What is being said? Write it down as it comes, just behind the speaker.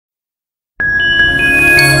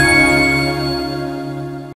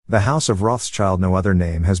The House of Rothschild, no other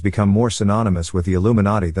name has become more synonymous with the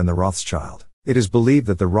Illuminati than the Rothschild. It is believed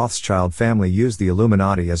that the Rothschild family used the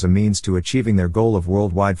Illuminati as a means to achieving their goal of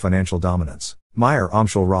worldwide financial dominance. Meyer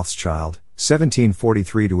Amschel Rothschild,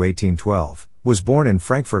 1743–1812, was born in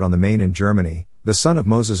Frankfurt on the Main in Germany, the son of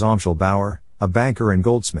Moses Amschel Bauer, a banker and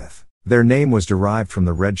goldsmith. Their name was derived from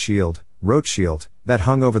the red shield, Rothschild, that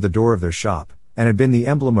hung over the door of their shop, and had been the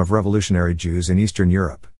emblem of revolutionary Jews in Eastern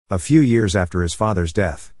Europe. A few years after his father's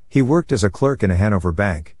death, he worked as a clerk in a Hanover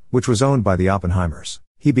bank, which was owned by the Oppenheimers.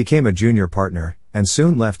 He became a junior partner, and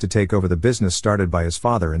soon left to take over the business started by his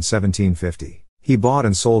father in 1750. He bought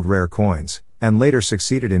and sold rare coins, and later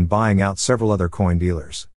succeeded in buying out several other coin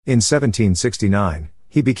dealers. In 1769,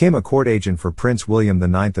 he became a court agent for Prince William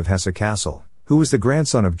IX of Hesse-Kassel, who was the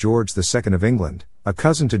grandson of George II of England, a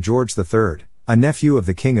cousin to George III, a nephew of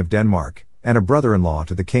the King of Denmark, and a brother-in-law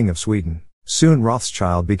to the King of Sweden. Soon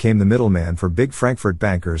Rothschild became the middleman for big Frankfurt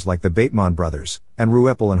bankers like the Bateman brothers, and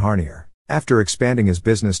Rueppel and Harnier. After expanding his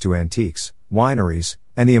business to antiques, wineries,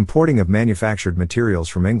 and the importing of manufactured materials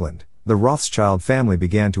from England, the Rothschild family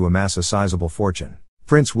began to amass a sizable fortune.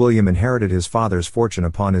 Prince William inherited his father's fortune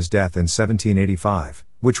upon his death in 1785,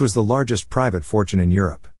 which was the largest private fortune in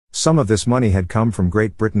Europe. Some of this money had come from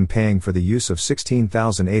Great Britain paying for the use of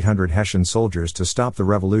 16,800 Hessian soldiers to stop the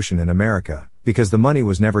revolution in America, because the money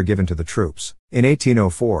was never given to the troops. In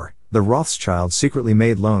 1804, the Rothschilds secretly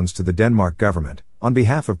made loans to the Denmark government, on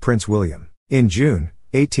behalf of Prince William. In June,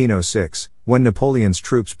 1806, when Napoleon's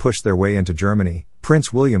troops pushed their way into Germany,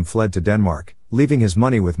 Prince William fled to Denmark, leaving his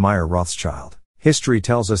money with Meyer Rothschild. History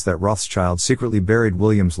tells us that Rothschild secretly buried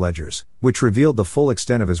William's ledgers, which revealed the full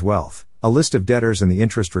extent of his wealth, a list of debtors and the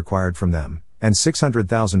interest required from them, and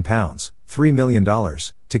 £600,000, $3 million,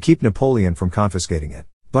 to keep Napoleon from confiscating it.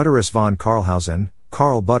 Butterus von Karlhausen,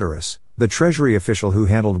 Karl Butterus, the treasury official who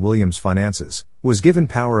handled William's finances, was given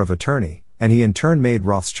power of attorney, and he in turn made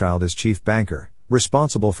Rothschild his chief banker,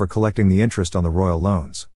 responsible for collecting the interest on the royal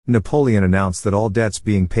loans. Napoleon announced that all debts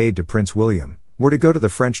being paid to Prince William were to go to the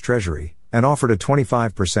French treasury, and offered a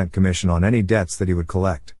 25% commission on any debts that he would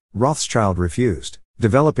collect. Rothschild refused.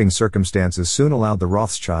 Developing circumstances soon allowed the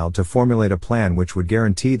Rothschild to formulate a plan which would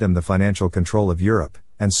guarantee them the financial control of Europe,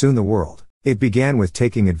 and soon the world. It began with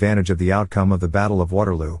taking advantage of the outcome of the Battle of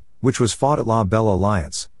Waterloo, which was fought at La Belle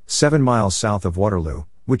Alliance, 7 miles south of Waterloo,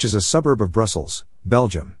 which is a suburb of Brussels,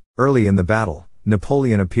 Belgium. Early in the battle,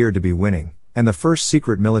 Napoleon appeared to be winning, and the first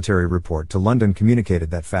secret military report to London communicated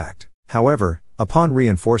that fact. However, upon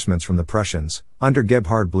reinforcements from the Prussians, under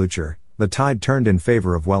Gebhard Blücher, the tide turned in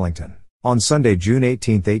favor of Wellington. On Sunday, June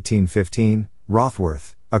 18, 1815,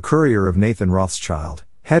 Rothworth, a courier of Nathan Rothschild,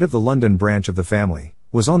 head of the London branch of the family,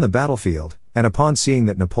 was on the battlefield, and upon seeing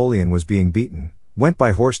that Napoleon was being beaten, went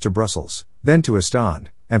by horse to Brussels, then to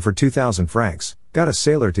Ostend, and for 2,000 francs, got a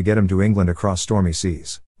sailor to get him to England across stormy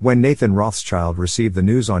seas. When Nathan Rothschild received the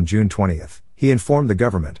news on June 20th, he informed the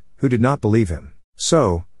government, who did not believe him.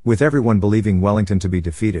 So, with everyone believing Wellington to be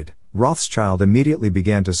defeated, Rothschild immediately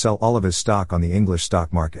began to sell all of his stock on the English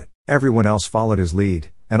stock market. Everyone else followed his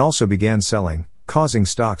lead, and also began selling, causing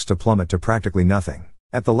stocks to plummet to practically nothing.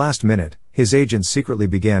 At the last minute, his agents secretly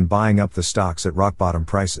began buying up the stocks at rock-bottom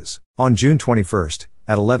prices. On June 21st,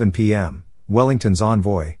 at 11 p.m., Wellington's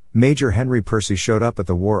envoy, Major Henry Percy, showed up at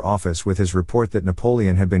the War Office with his report that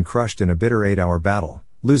Napoleon had been crushed in a bitter 8-hour battle,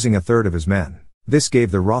 losing a third of his men. This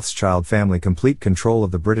gave the Rothschild family complete control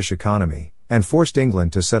of the British economy, and forced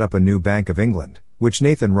England to set up a new Bank of England, which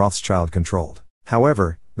Nathan Rothschild controlled.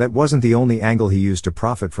 However, that wasn't the only angle he used to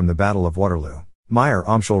profit from the Battle of Waterloo. Meyer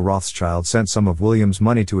Amschel Rothschild sent some of William's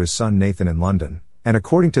money to his son Nathan in London, and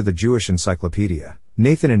according to the Jewish Encyclopedia,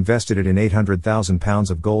 Nathan invested it in £800,000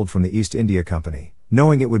 of gold from the East India Company,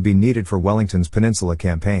 knowing it would be needed for Wellington's Peninsula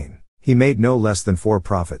campaign. He made no less than 4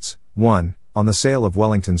 profits: 1. On the sale of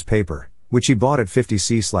Wellington's paper, which he bought at 50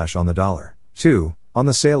 C/ on the dollar; 2. On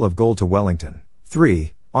the sale of gold to Wellington;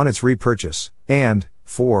 3. On its repurchase; and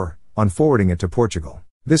 4. On forwarding it to Portugal.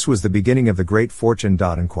 This was the beginning of the great fortune.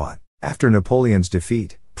 After Napoleon's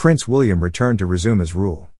defeat, Prince William returned to resume his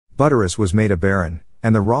rule. Butterus was made a baron,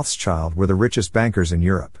 and the Rothschild were the richest bankers in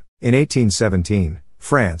Europe. In 1817,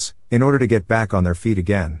 France, in order to get back on their feet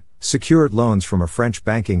again, secured loans from a French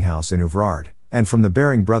banking house in Ouvrard, and from the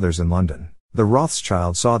Baring brothers in London. The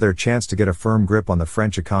Rothschilds saw their chance to get a firm grip on the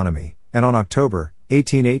French economy, and on October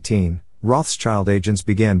 1818, Rothschild agents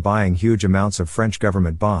began buying huge amounts of French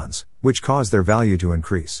government bonds, which caused their value to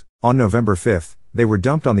increase. On November 5, they were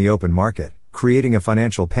dumped on the open market, creating a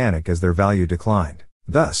financial panic as their value declined.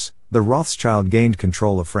 Thus, the Rothschild gained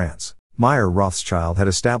control of France. Meyer Rothschild had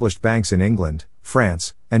established banks in England,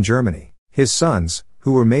 France, and Germany. His sons,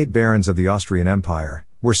 who were made barons of the Austrian Empire,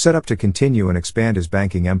 were set up to continue and expand his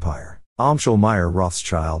banking empire. Amschel Meyer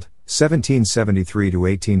Rothschild, 1773 to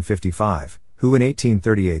 1855, who in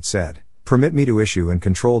 1838 said, "Permit me to issue and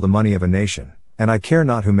control the money of a nation, and I care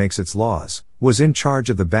not who makes its laws," was in charge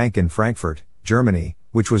of the bank in Frankfurt, Germany,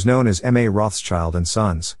 which was known as M.A. Rothschild and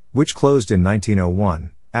Sons, which closed in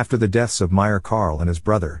 1901, after the deaths of Meyer Karl and his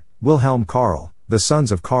brother, Wilhelm Karl, the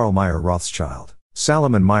sons of Karl Meyer Rothschild.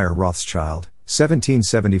 Salomon Meyer Rothschild,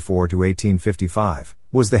 1774 to 1855,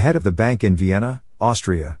 was the head of the bank in Vienna,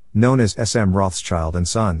 Austria, known as S.M. Rothschild and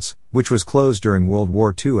Sons, which was closed during World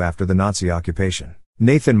War II after the Nazi occupation.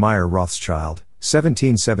 Nathan Meyer Rothschild,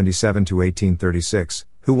 1777 to 1836,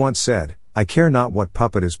 who once said, "I care not what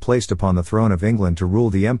puppet is placed upon the throne of England to rule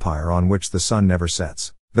the empire on which the sun never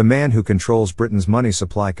sets. The man who controls Britain's money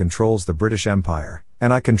supply controls the British Empire,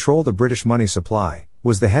 and I control the British money supply,"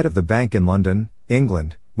 was the head of the bank in London,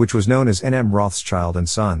 England, which was known as N.M. Rothschild and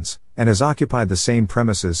Sons, and has occupied the same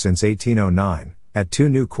premises since 1809, at 2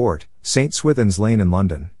 New Court, St. Swithin's Lane in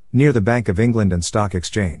London, near the Bank of England and Stock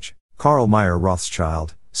Exchange. Karl Meyer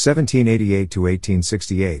Rothschild, 1788 to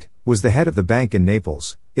 1868, was the head of the bank in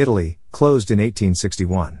Naples, Italy, closed in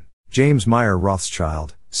 1861. James Meyer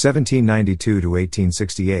Rothschild, 1792 to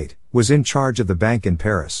 1868, was in charge of the bank in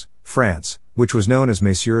Paris, France, which was known as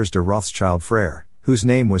Messieurs de Rothschild Frères, whose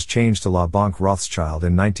name was changed to La Banque Rothschild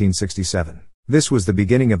in 1967. This was the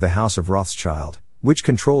beginning of the House of Rothschild, which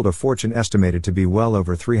controlled a fortune estimated to be well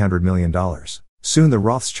over $300 million. Soon the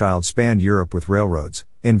Rothschilds spanned Europe with railroads,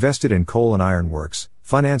 invested in coal and iron works,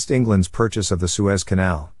 financed England's purchase of the Suez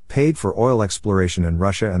Canal, paid for oil exploration in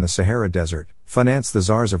Russia and the Sahara Desert, financed the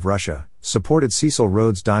Tsars of Russia, supported Cecil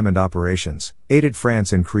Rhodes' diamond operations, aided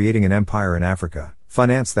France in creating an empire in Africa,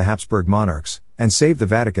 financed the Habsburg monarchs, and saved the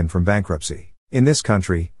Vatican from bankruptcy. In this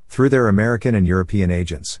country, through their American and European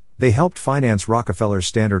agents, they helped finance Rockefeller's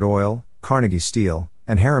Standard Oil, Carnegie Steel,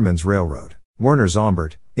 and Harriman's Railroad. Werner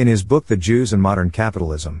Zombart, in his book The Jews and Modern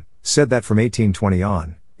Capitalism, said that from 1820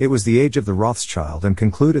 on, it was the age of the Rothschild, and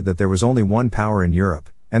concluded that there was only one power in Europe,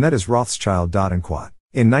 and that is Rothschild.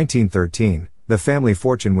 In 1913, the family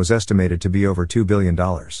fortune was estimated to be over $2 billion.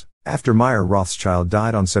 After Meyer Rothschild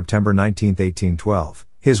died on September 19, 1812,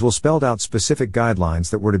 his will spelled out specific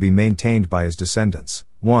guidelines that were to be maintained by his descendants.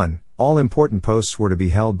 1. All important posts were to be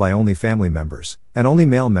held by only family members, and only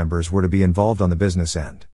male members were to be involved on the business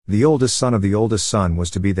end. The oldest son of the oldest son was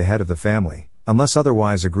to be the head of the family, unless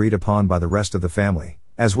otherwise agreed upon by the rest of the family,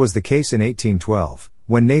 as was the case in 1812,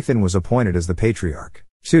 when Nathan was appointed as the patriarch.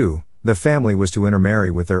 2. The family was to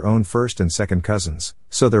intermarry with their own first and second cousins,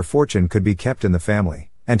 so their fortune could be kept in the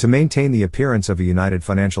family, and to maintain the appearance of a united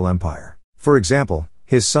financial empire. For example,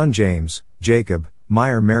 his son James, Jacob,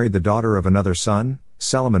 Meyer married the daughter of another son,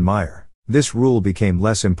 Salomon Meyer. This rule became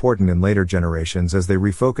less important in later generations as they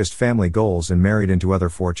refocused family goals and married into other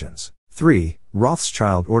fortunes. 3.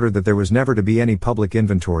 Rothschild ordered that there was never to be any public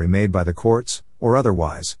inventory made by the courts, or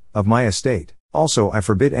otherwise, of my estate. Also, I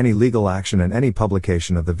forbid any legal action and any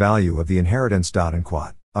publication of the value of the inheritance.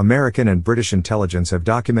 American and British intelligence have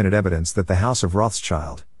documented evidence that the House of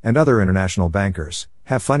Rothschild, and other international bankers,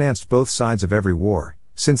 have financed both sides of every war,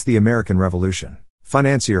 since the American Revolution.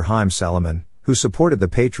 Financier Haim Salomon, who supported the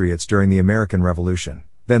Patriots during the American Revolution,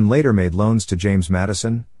 then later made loans to James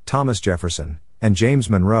Madison, Thomas Jefferson, and James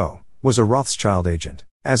Monroe, was a Rothschild agent.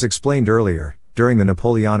 As explained earlier, during the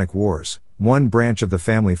Napoleonic Wars, one branch of the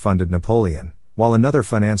family funded Napoleon, while another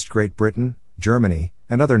financed Great Britain, Germany,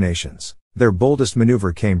 and other nations. Their boldest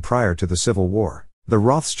maneuver came prior to the Civil War. The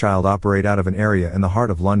Rothschild operate out of an area in the heart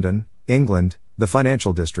of London, England, the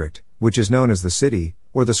financial district, which is known as the City,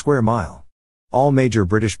 or the Square Mile. All major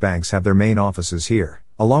British banks have their main offices here,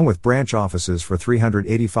 along with branch offices for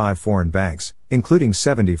 385 foreign banks, including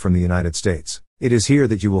 70 from the United States. It is here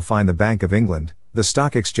that you will find the Bank of England, the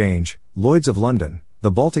Stock Exchange, Lloyd's of London, the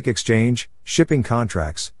Baltic Exchange, shipping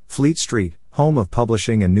contracts, Fleet Street, home of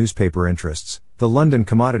publishing and newspaper interests, the London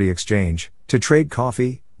Commodity Exchange, to trade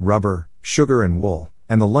coffee, rubber, sugar and wool,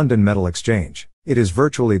 and the London Metal Exchange. It is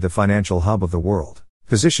virtually the financial hub of the world.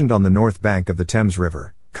 Positioned on the north bank of the Thames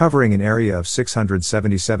River, covering an area of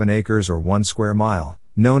 677 acres or 1 square mile,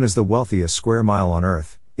 known as the wealthiest square mile on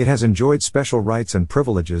Earth, it has enjoyed special rights and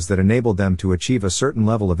privileges that enabled them to achieve a certain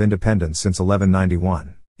level of independence since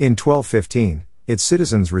 1191. In 1215, its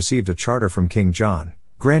citizens received a charter from King John,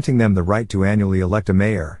 granting them the right to annually elect a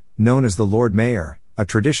mayor, known as the Lord Mayor, a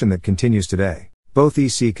tradition that continues today. Both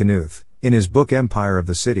E.C. Knuth, in his book Empire of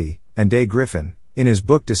the City, and Day Griffin, in his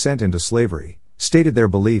book Descent into Slavery, stated their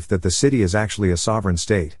belief that the city is actually a sovereign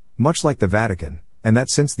state, much like the Vatican, and that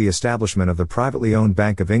since the establishment of the privately owned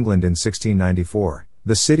Bank of England in 1694,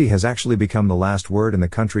 the city has actually become the last word in the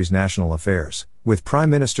country's national affairs, with Prime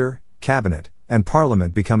Minister, Cabinet, and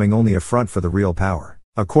Parliament becoming only a front for the real power.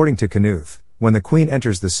 According to Knuth, when the Queen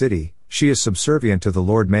enters the city, she is subservient to the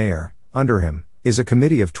Lord Mayor. Under him is a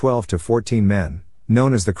committee of 12 to 14 men,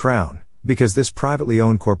 known as the Crown, because this privately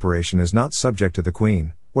owned corporation is not subject to the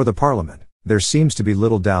Queen, or the Parliament. There seems to be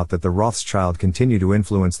little doubt that the Rothschild continue to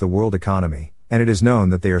influence the world economy, and it is known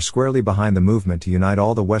that they are squarely behind the movement to unite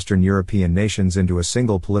all the Western European nations into a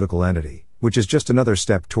single political entity, which is just another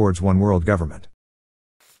step towards one world government.